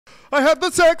I had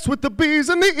the sex with the bees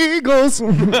and the eagles.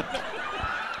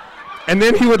 And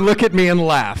then he would look at me and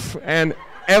laugh. And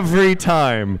every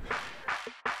time.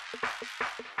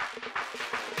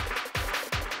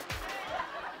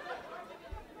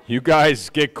 You guys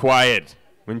get quiet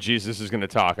when Jesus is going to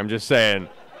talk. I'm just saying.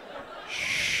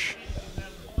 Shh.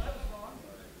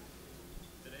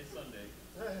 Today's Sunday.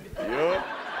 Yep.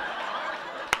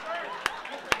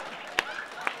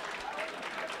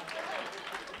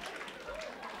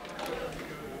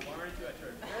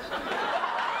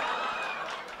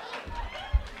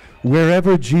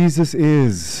 Wherever Jesus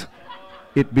is,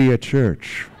 it be a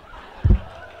church.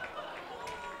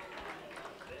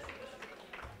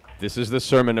 This is the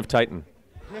Sermon of Titan.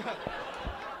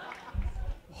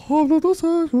 All of the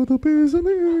sides with the bees and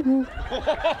the eagles.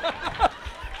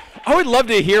 I would love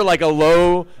to hear like a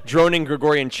low, droning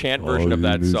Gregorian chant version of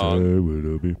that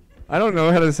song. I don't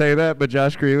know how to say that, but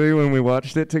Josh Greeley, when we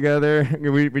watched it together,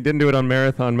 we didn't do it on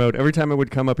marathon mode. Every time it would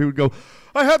come up, he would go,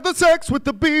 I had the sex with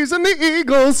the bees and the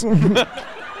eagles. And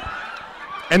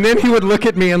then he would look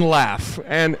at me and laugh.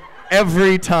 And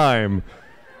every time,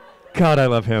 God, I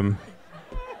love him.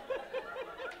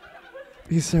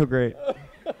 He's so great.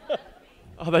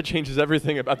 Oh, that changes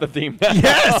everything about the theme now.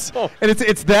 Yes! And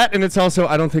it's that, and it's also,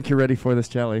 I don't think you're ready for this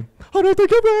jelly. I don't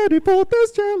think you're ready for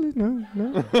this jelly. No.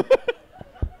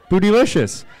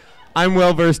 Bootylicious. I'm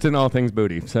well versed in all things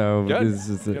booty, so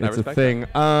it's a thing.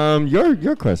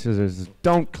 Your question is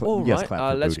don't all yes, right. clap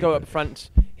for Let's booty, go but up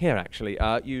front here, actually.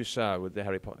 You, sir, with the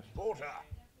Harry Potter.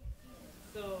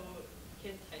 So,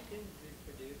 can Titans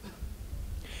reproduce?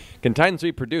 Can Titans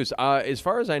reproduce? As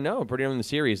far as I know, pretty early in the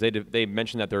series, they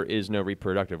mentioned that there is no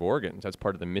reproductive organs. That's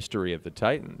part of the mystery of the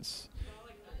Titans.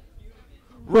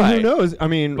 Well, right. who knows? I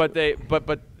mean, but did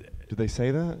they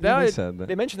say that? No, Yeah, they said that.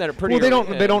 They mentioned that it pretty. Well,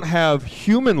 early. they don't have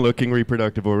human-looking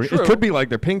reproductive organs. True. It could be like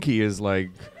their pinky is like.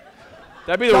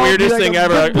 That'd be the weirdest thing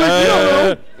ever.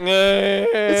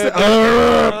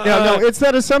 It's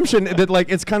that assumption that like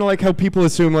it's kind of like how people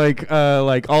assume like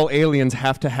all aliens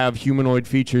have to have humanoid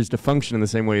features to function in the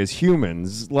same way as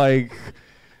humans. Like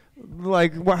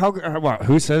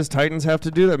who says Titans have to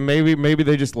do that? Maybe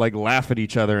they just like laugh at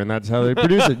each other and that's how they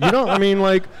produce it. You know, I mean,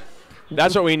 like.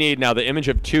 That's what we need now. The image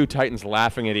of two Titans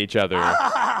laughing at each other.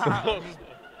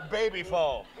 Baby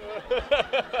fall.